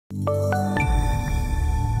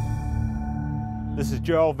This is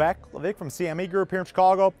Joe Vaclavik from CME Group here in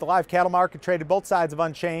Chicago. The live cattle market traded both sides of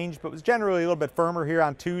unchanged, but was generally a little bit firmer here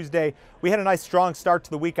on Tuesday. We had a nice strong start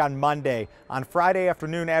to the week on Monday. On Friday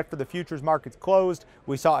afternoon after the futures markets closed,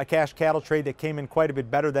 we saw a cash cattle trade that came in quite a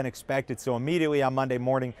bit better than expected. So immediately on Monday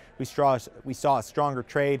morning, we saw a stronger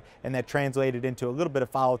trade, and that translated into a little bit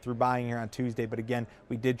of follow-through buying here on Tuesday. But again,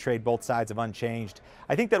 we did trade both sides of unchanged.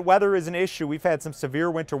 I think that weather is an issue. We've had some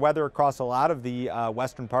severe winter weather across a lot of the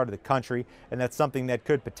western part of the country, and that's something that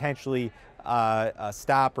could potentially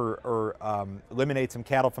stop or eliminate some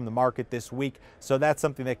cattle from the market this week. So that's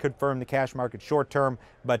something that could firm the cash market short term,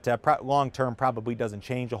 but long term probably doesn't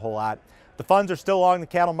change a whole lot. The funds are still long the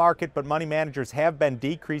cattle market, but money managers have been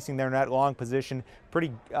decreasing their net long position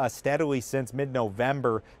pretty steadily since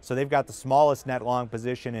mid-November. So they've got the smallest net long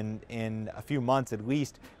position in a few months at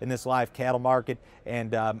least in this live cattle market,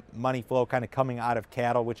 and money flow kind of coming out of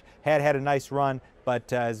cattle, which had a nice run, but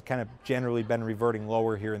has kind of generally been reverting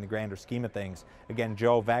lower here in the grander scheme of things. Again,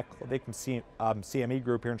 Joe Vaclavik from CME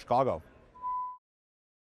Group here in Chicago.